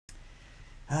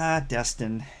Ah,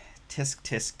 Destin. Tisk,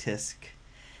 tisk, tisk.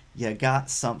 You got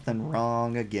something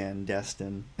wrong again,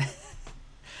 Destin.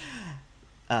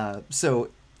 So,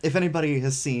 if anybody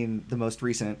has seen the most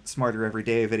recent Smarter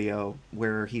Everyday video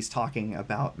where he's talking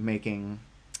about making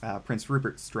Prince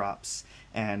Rupert's drops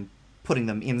and putting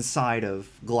them inside of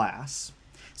glass.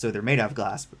 So they're made out of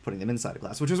glass, but putting them inside of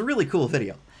glass, which was a really cool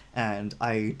video, and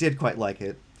I did quite like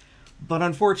it. But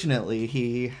unfortunately,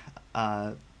 he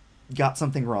got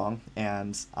something wrong,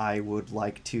 and I would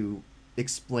like to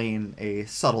explain a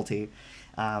subtlety.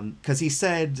 Because he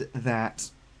said that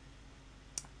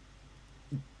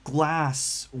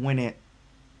glass, when it,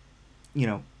 you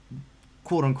know,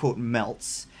 quote unquote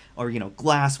melts, or,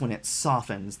 glass when it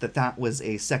softens, that was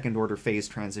a second order phase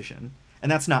transition. And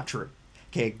that's not true.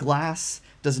 Okay, glass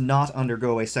does not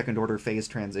undergo a second order phase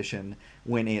transition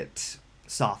when it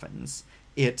softens.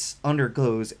 It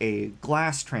undergoes a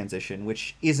glass transition,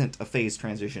 which isn't a phase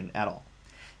transition at all.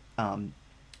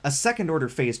 A second order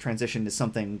phase transition is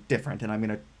something different, and I'm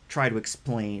going to try to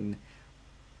explain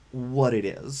what it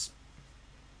is.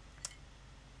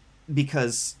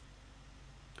 Because,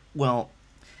 well,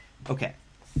 okay.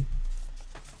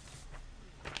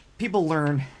 People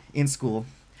learn in school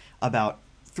about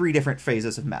 3 different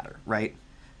phases of matter, right?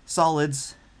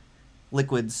 Solids,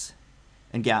 liquids,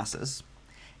 and gases.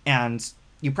 And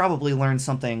you probably learned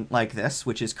something like this,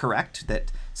 which is correct,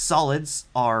 that solids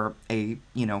are a,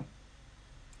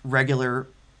 regular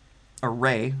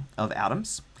array of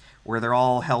atoms where they're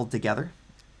all held together.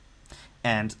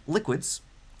 And liquids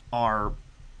are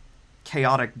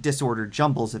chaotic, disordered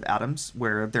jumbles of atoms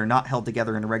where they're not held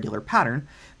together in a regular pattern,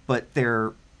 but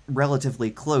they're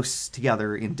relatively close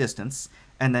together in distance.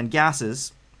 And then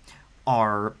gases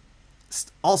are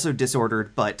also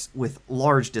disordered, but with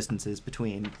large distances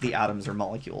between the atoms or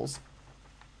molecules.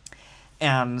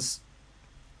 And,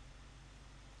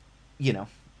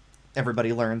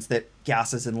 everybody learns that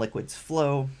gases and liquids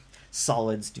flow,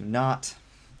 solids do not,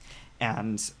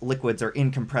 and liquids are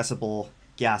incompressible,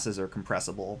 gases are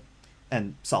compressible,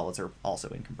 and solids are also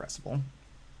incompressible.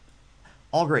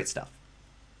 All great stuff.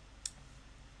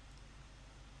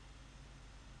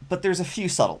 But there's a few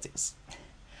subtleties.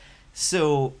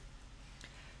 So,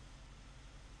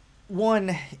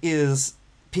 one is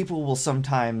people will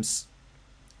sometimes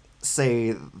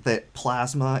say that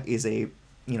plasma is a,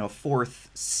 fourth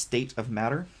state of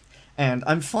matter. And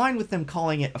I'm fine with them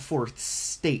calling it a fourth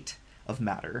state of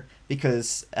matter,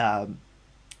 because that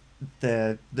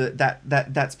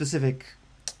specific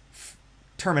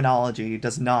terminology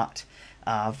does not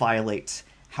violate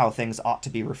how things ought to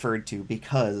be referred to,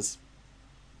 because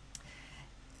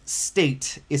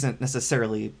state isn't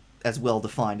necessarily as well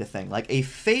defined a thing. Like, a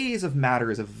phase of matter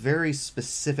is a very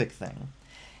specific thing,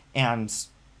 and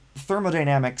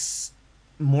thermodynamics,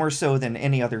 more so than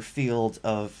any other field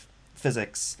of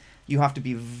physics, you have to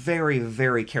be very,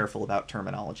 very careful about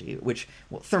terminology, which,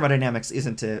 well, thermodynamics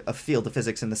isn't a field of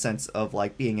physics in the sense of,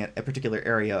 like, being a particular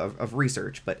area of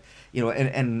research, but,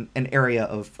 an area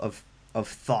of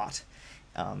thought.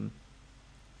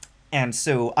 And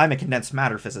so I'm a condensed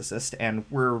matter physicist, and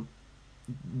we're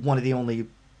one of the only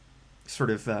sort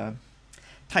of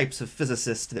types of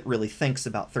physicist that really thinks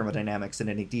about thermodynamics in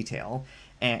any detail.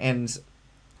 And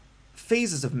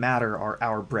phases of matter are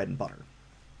our bread and butter.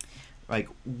 Like,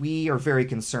 we are very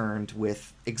concerned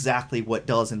with exactly what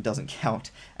does and doesn't count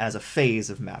as a phase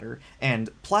of matter, and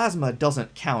plasma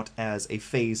doesn't count as a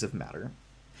phase of matter.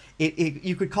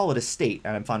 You could call it a state,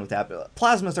 and I'm fine with that, but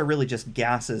plasmas are really just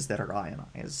gases that are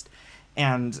ionized.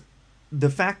 And the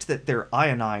fact that they're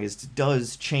ionized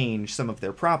does change some of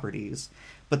their properties,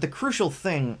 but the crucial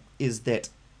thing is that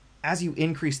as you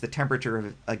increase the temperature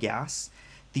of a gas,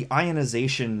 the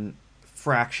ionization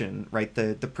fraction, right,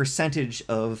 the percentage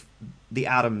of the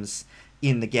atoms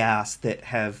in the gas that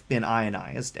have been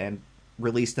ionized and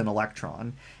released an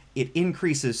electron, it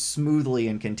increases smoothly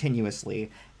and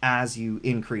continuously as you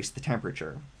increase the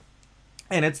temperature.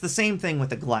 And it's the same thing with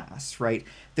the glass, right?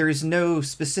 There is no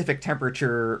specific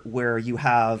temperature where you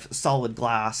have solid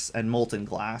glass and molten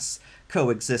glass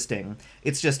coexisting.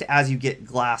 It's just as you get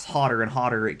glass hotter and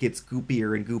hotter, it gets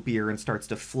goopier and goopier and starts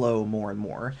to flow more and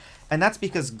more. And that's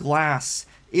because glass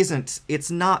it's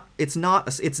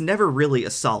never really a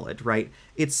solid, right?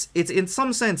 It's in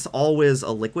some sense always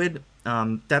a liquid.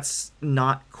 That's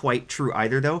not quite true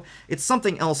either, though. It's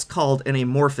something else called an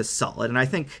amorphous solid, and I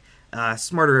think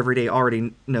Smarter Everyday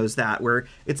already knows that, where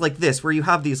it's like this, where you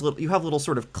have little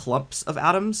sort of clumps of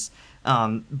atoms,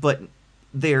 but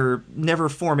they're never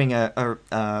forming a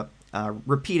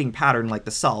repeating pattern like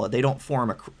the solid. They don't form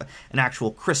an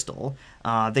actual crystal.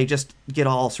 They just get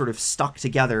all sort of stuck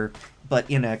together, but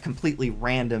in a completely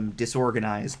random,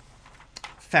 disorganized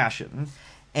fashion.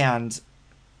 And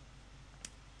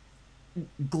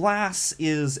glass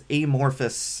is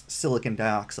amorphous silicon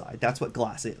dioxide. That's what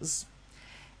glass is.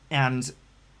 And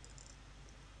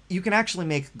you can actually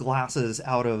make glasses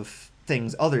out of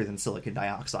things other than silicon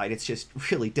dioxide. It's just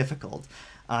really difficult.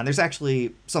 There's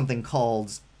actually something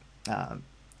called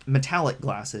metallic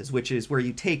glasses, which is where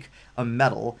you take a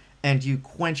metal and you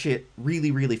quench it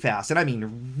really, really fast. And I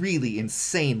mean really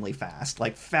insanely fast,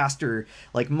 like faster,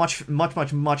 like much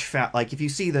fast. Like if you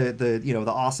see the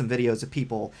awesome videos of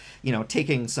people,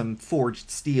 taking some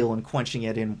forged steel and quenching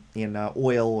it in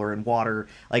oil or in water,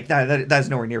 like that's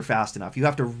nowhere near fast enough. You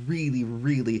have to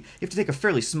you have to take a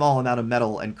fairly small amount of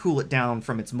metal and cool it down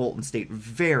from its molten state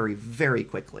very, very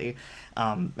quickly.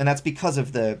 And that's because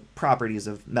of the properties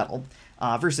of metal.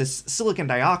 Versus silicon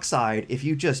dioxide, if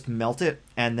you just melt it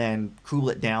and then cool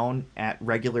it down at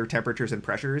regular temperatures and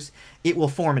pressures, it will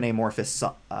form an amorphous.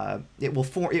 It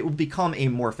will become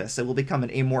amorphous. It will become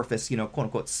an amorphous, quote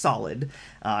unquote, solid,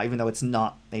 even though it's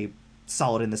not a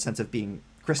solid in the sense of being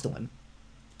crystalline.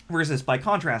 Versus, by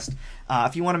contrast,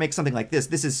 if you want to make something like this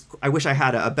is, I wish I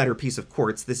had a better piece of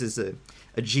quartz. This is a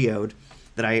geode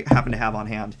that I happen to have on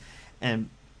hand, and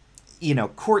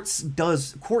quartz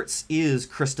is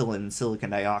crystalline silicon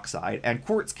dioxide, and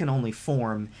quartz can only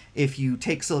form if you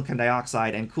take silicon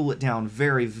dioxide and cool it down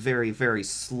very, very, very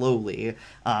slowly,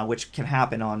 which can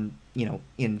happen on,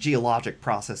 in geologic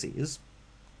processes.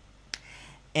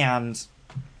 And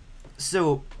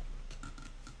so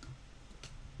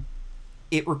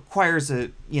it requires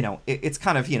it's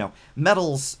kind of,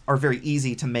 metals are very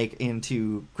easy to make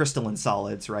into crystalline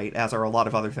solids, right, as are a lot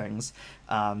of other things.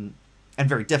 And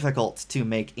very difficult to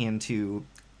make into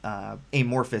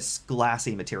amorphous,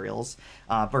 glassy materials.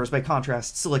 Whereas by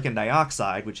contrast, silicon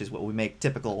dioxide, which is what we make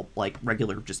typical, like,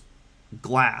 regular just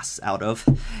glass out of,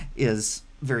 is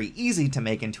very easy to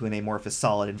make into an amorphous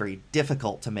solid and very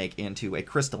difficult to make into a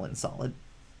crystalline solid.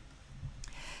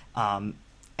 And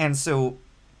so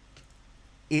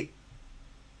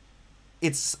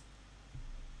it's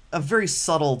a very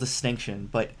subtle distinction,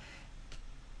 but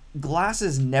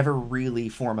glasses never really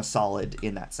form a solid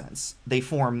in that sense. They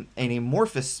form an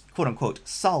amorphous, quote-unquote,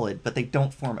 solid, but they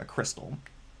don't form a crystal.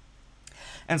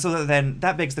 And so then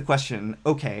that begs the question,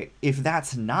 okay, if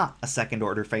that's not a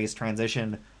second-order phase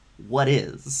transition, what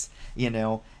is?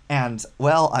 And,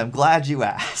 well, I'm glad you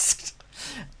asked.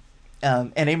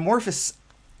 An amorphous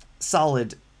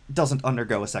solid doesn't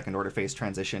undergo a second-order phase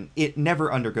transition. It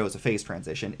never undergoes a phase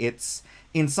transition. It's,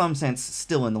 in some sense,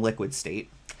 still in the liquid state.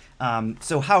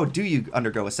 So how do you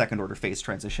undergo a second-order phase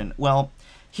transition? Well,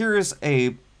 here's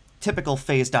a typical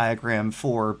phase diagram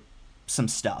for some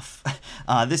stuff.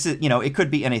 This is, it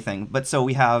could be anything, but so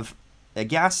we have a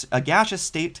gaseous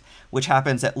state, which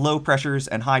happens at low pressures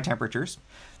and high temperatures.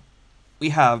 We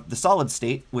have the solid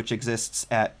state, which exists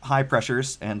at high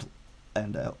pressures and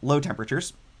low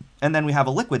temperatures. And then we have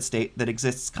a liquid state that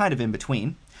exists kind of in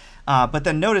between. But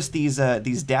then notice these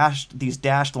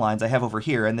dashed lines I have over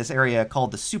here in this area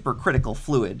called the supercritical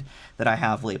fluid that I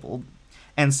have labeled.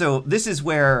 And so this is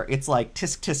where it's like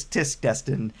tisk, tisk, tisk,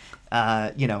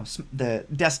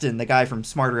 Destin, the guy from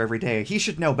SmarterEveryday, he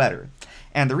should know better.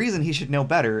 And the reason he should know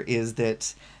better is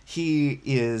that he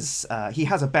has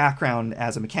a background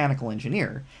as a mechanical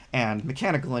engineer, and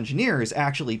mechanical engineers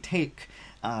actually take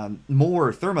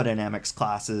more thermodynamics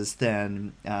classes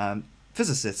than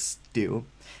physicists do.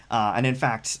 And in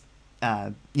fact,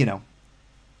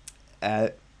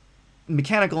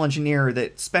 mechanical engineer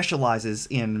that specializes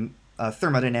in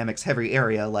thermodynamics heavy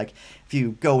area, like if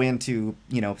you go into,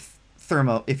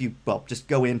 just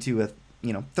go into a,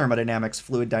 thermodynamics,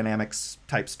 fluid dynamics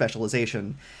type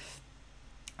specialization,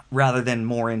 rather than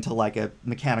more into like a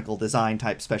mechanical design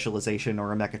type specialization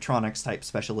or a mechatronics type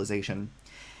specialization,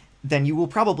 then you will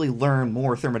probably learn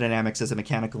more thermodynamics as a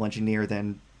mechanical engineer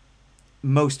than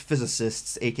most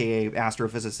physicists, aka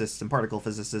astrophysicists and particle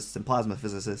physicists and plasma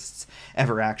physicists,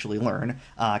 ever actually learn.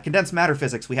 Condensed matter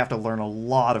physics, we have to learn a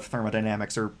lot of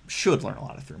thermodynamics, or should learn a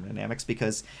lot of thermodynamics,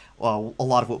 because a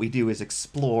lot of what we do is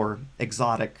explore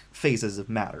exotic phases of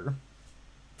matter.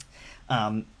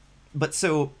 But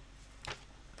so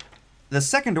the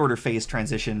second order phase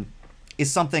transition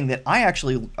is something that I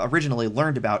actually originally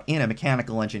learned about in a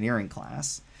mechanical engineering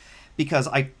class, because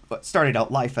I started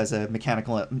out life as a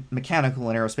mechanical and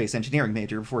aerospace engineering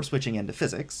major before switching into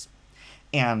physics.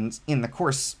 And in the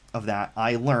course of that,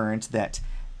 I learned that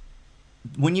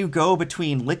when you go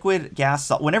between liquid, gas,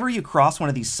 whenever you cross one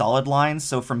of these solid lines,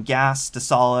 so from gas to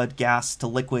solid, gas to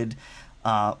liquid,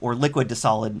 or liquid to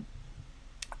solid,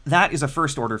 that is a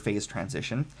first-order phase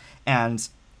transition. And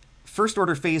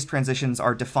first-order phase transitions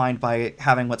are defined by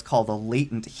having what's called a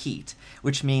latent heat,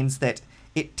 which means that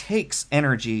it takes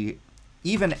energy,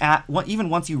 even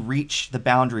once you reach the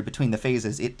boundary between the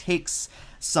phases, it takes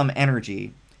some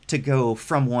energy to go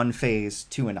from one phase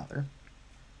to another.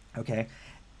 Okay?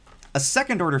 A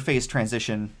second-order phase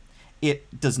transition,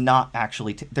 it does not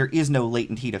actually, there is no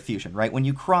latent heat of fusion, right? When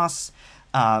you cross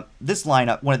this line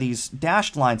up, one of these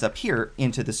dashed lines up here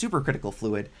into the supercritical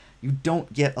fluid, you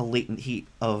don't get a latent heat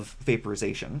of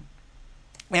vaporization.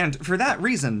 And for that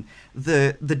reason,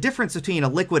 the difference between a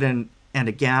liquid and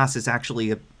a gas is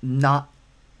actually not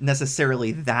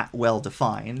necessarily that well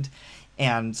defined.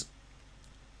 And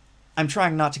I'm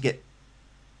trying not to get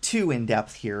too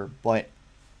in-depth here, but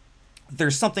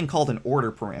there's something called an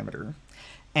order parameter.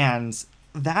 And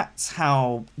that's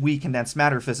how we condensed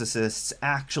matter physicists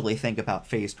actually think about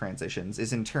phase transitions,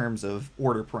 is in terms of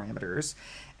order parameters.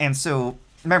 And so,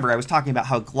 remember, I was talking about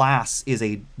how glass is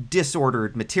a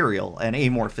disordered material, an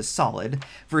amorphous solid,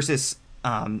 versus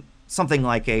something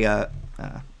like a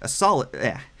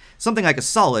solid, something like a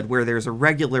solid where there's a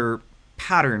regular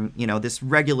pattern. You know, this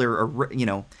regular, you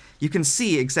know, you can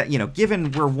see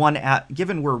given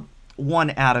where one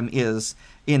atom is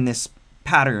in this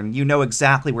pattern, you know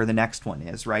exactly where the next one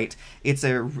is, right? It's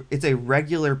a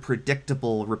regular,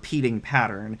 predictable, repeating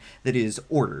pattern that is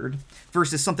ordered,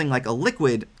 versus something like a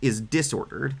liquid is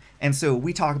disordered. And so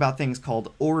we talk about things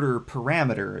called order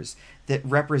parameters that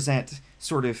represent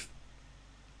sort of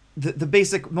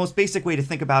the most basic way to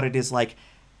think about it is like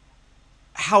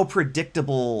how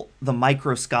predictable the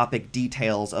microscopic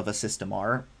details of a system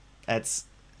are. That's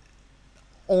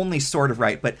only sort of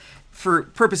right, but for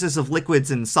purposes of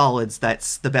liquids and solids,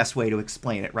 that's the best way to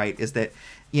explain it, right? Is that,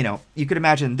 you know, you could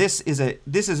imagine this is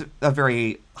a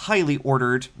very highly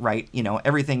ordered, right? You know,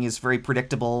 everything is very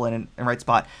predictable and in the right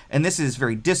spot, and this is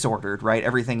very disordered, right?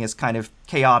 Everything is kind of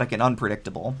chaotic and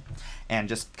unpredictable, and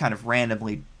just kind of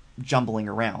randomly jumbling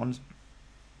around.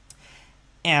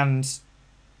 And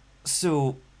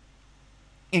so,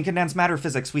 in condensed matter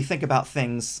physics, we think about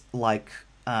things like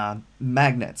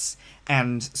magnets,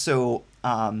 and so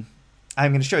I'm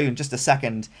going to show you in just a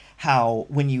second how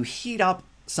when you heat up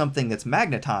something that's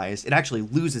magnetized, it actually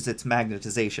loses its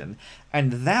magnetization.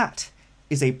 And that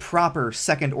is a proper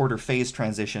second-order phase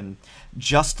transition,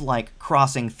 just like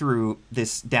crossing through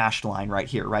this dashed line right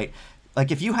here, right?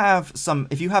 Like if you have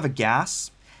a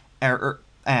gas,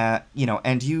 you know,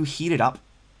 and you heat it up,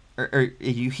 or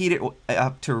you heat it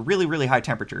up to really, really high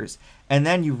temperatures, and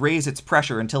then you raise its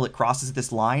pressure until it crosses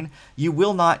this line, you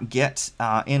will not get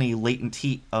any latent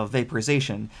heat of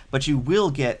vaporization, but you will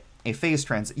get a phase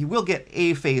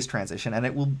transition, and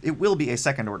it will be a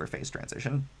second order phase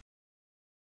transition.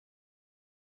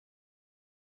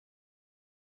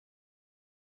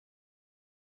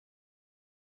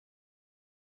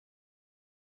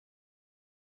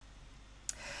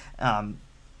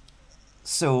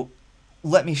 So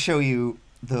let me show you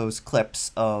those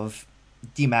clips of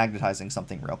demagnetizing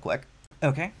something real quick.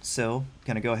 Okay, so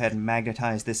gonna go ahead and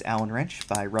magnetize this Allen wrench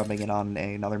by rubbing it on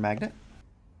another magnet.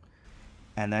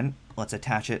 And then let's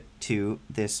attach it to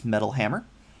this metal hammer.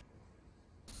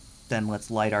 Then let's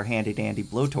light our handy dandy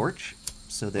blowtorch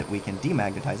so that we can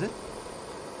demagnetize it.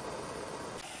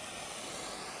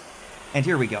 And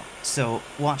here we go. So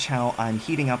watch how I'm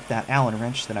heating up that Allen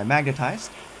wrench that I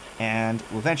magnetized, and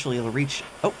eventually it'll reach,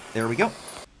 oh, there we go.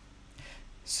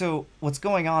 So what's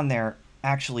going on there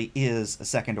actually is a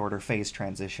second order phase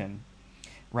transition,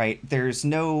 right? There's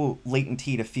no latent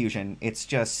heat of fusion. It's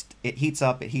just, it heats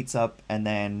up, and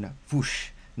then whoosh,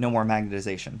 no more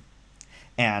magnetization.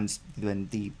 And then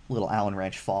the little Allen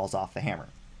wrench falls off the hammer.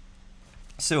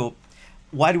 So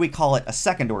why do we call it a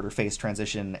second order phase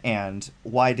transition, and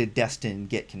why did Destin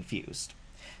get confused?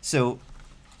 So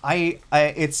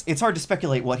it's hard to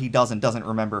speculate what he does and doesn't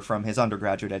remember from his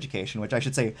undergraduate education, which I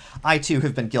should say I too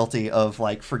have been guilty of,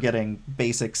 like forgetting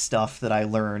basic stuff that I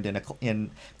learned in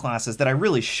classes that I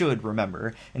really should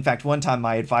remember. In fact, one time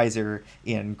my advisor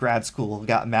in grad school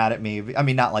got mad at me. I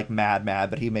mean, not like mad,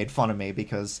 but he made fun of me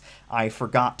because I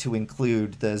forgot to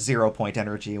include the 0-point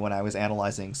energy when I was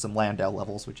analyzing some Landau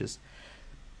levels, which is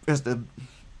just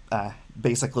a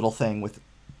basic little thing with,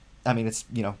 I mean, it's,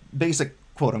 you know, basic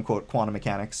quote-unquote quantum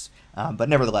mechanics, but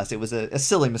nevertheless, it was a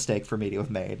silly mistake for me to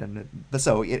have made, and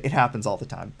so it happens all the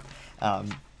time.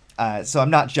 So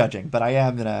I'm not judging, but I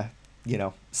am gonna, you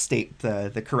know, state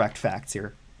the correct facts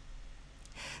here.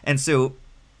 And so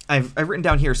I've written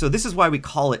down here, so this is why we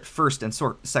call it first and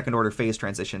second order phase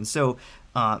transition. So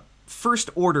first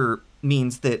order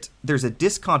means that there's a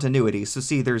discontinuity. So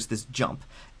see, there's this jump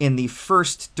in the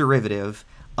first derivative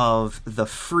of the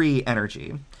free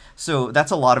energy. So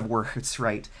that's a lot of words,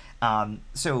 right?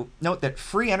 So note that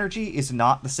free energy is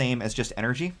not the same as just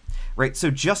energy, right? So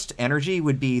just energy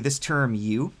would be this term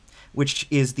U, which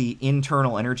is the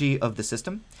internal energy of the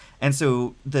system. And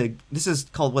so this is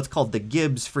called what's called the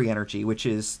Gibbs free energy, which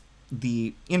is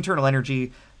the internal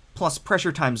energy plus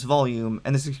pressure times volume,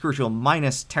 and this is crucial,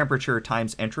 minus temperature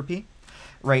times entropy,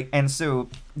 right? And so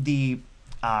the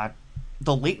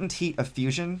latent heat of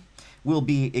fusion will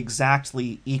be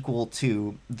exactly equal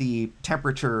to the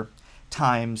temperature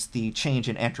times the change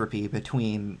in entropy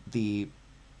between the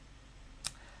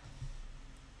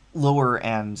lower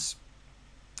and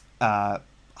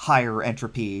higher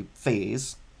entropy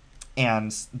phase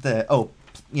and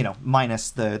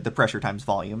minus the pressure times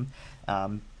volume,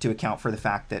 to account for the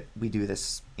fact that we do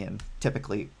this in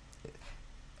typically.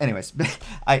 Anyways,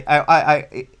 I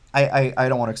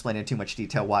don't want to explain in too much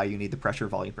detail why you need the pressure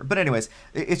volume, but anyways,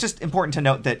 it's just important to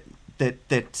note that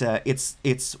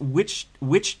it's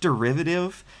which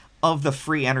derivative of the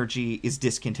free energy is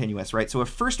discontinuous, right? So a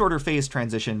first order phase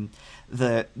transition,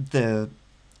 the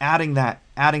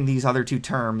adding these other two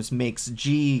terms makes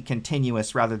G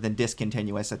continuous rather than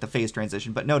discontinuous at the phase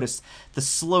transition. But notice the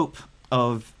slope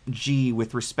of G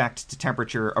with respect to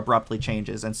temperature abruptly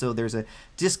changes, and so there's a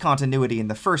discontinuity in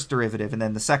the first derivative, and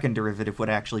then the second derivative would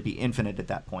actually be infinite at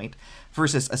that point.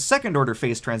 Versus a second order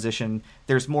phase transition,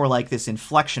 there's more like this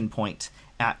inflection point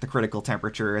at the critical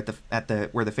temperature at the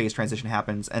where the phase transition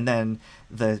happens, and then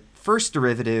the first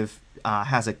derivative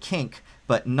has a kink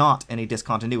but not any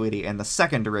discontinuity, and the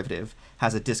second derivative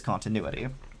has a discontinuity.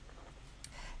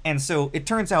 And so it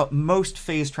turns out most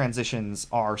phase transitions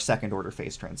are second order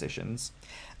phase transitions.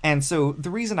 And so the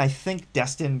reason I think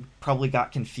Destin probably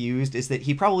got confused is that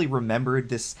he probably remembered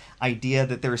this idea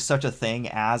that there's such a thing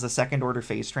as a second order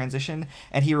phase transition,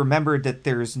 and he remembered that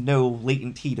there's no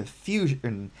latent heat of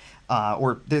fusion,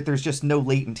 or that there's just no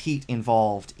latent heat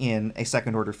involved in a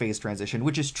second order phase transition,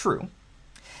 which is true.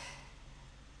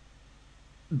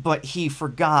 But he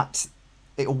forgot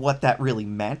what that really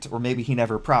meant, or maybe he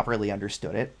never properly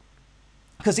understood it.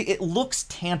 Because it looks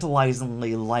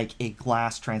tantalizingly like a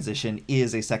glass transition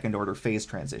is a second order phase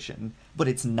transition, but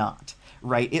it's not,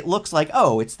 right? It looks like,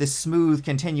 oh, it's this smooth,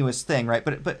 continuous thing, right?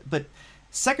 But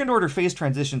second order phase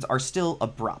transitions are still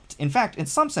abrupt. In fact, in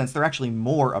some sense, they're actually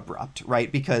more abrupt, right?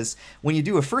 Because when you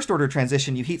do a first order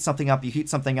transition, you heat something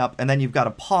up, and then you've got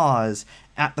to pause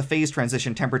at the phase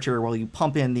transition temperature while you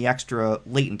pump in the extra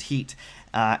latent heat,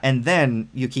 and then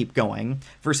you keep going.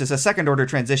 Versus a second order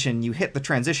transition, you hit the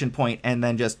transition point and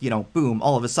then just, boom,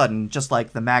 all of a sudden, just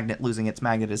like the magnet losing its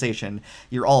magnetization,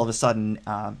 you're all of a sudden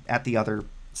at the other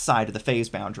side of the phase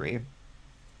boundary.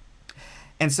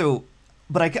 And so,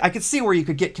 but I could see where you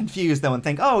could get confused, though, and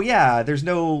think, oh, yeah, there's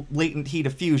no latent heat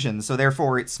of fusion, so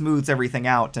therefore it smooths everything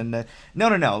out. And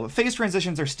no. Phase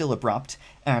transitions are still abrupt,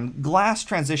 and glass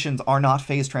transitions are not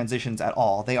phase transitions at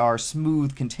all. They are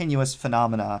smooth, continuous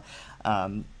phenomena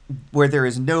where there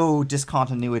is no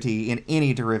discontinuity in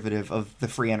any derivative of the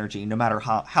free energy, no matter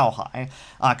how high.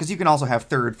 Because you can also have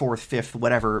third, fourth, fifth,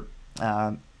 whatever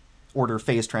order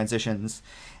phase transitions.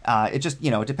 It just,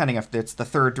 depending if it's the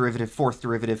third derivative, fourth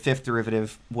derivative, fifth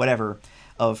derivative, whatever,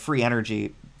 of free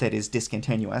energy that is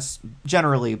discontinuous.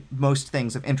 Generally, most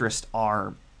things of interest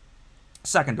are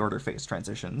second order phase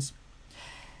transitions.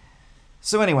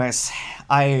 So anyways,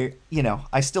 I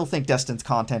still think Destin's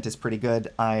content is pretty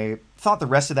good. I thought the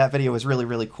rest of that video was really,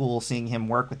 really cool, seeing him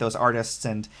work with those artists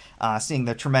and seeing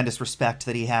the tremendous respect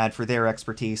that he had for their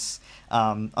expertise.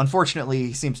 Unfortunately,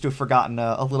 he seems to have forgotten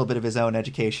a little bit of his own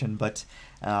education, but,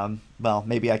 well,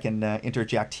 maybe I can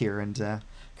interject here and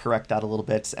correct that a little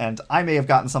bit. And I may have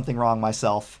gotten something wrong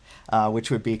myself,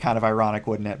 which would be kind of ironic,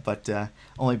 wouldn't it? But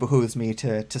only behooves me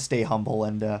to stay humble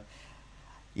and,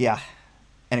 yeah.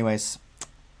 Anyways,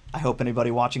 I hope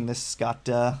anybody watching this got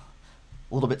a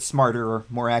little bit smarter, or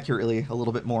more accurately, a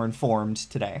little bit more informed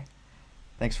today.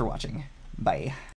 Thanks for watching. Bye.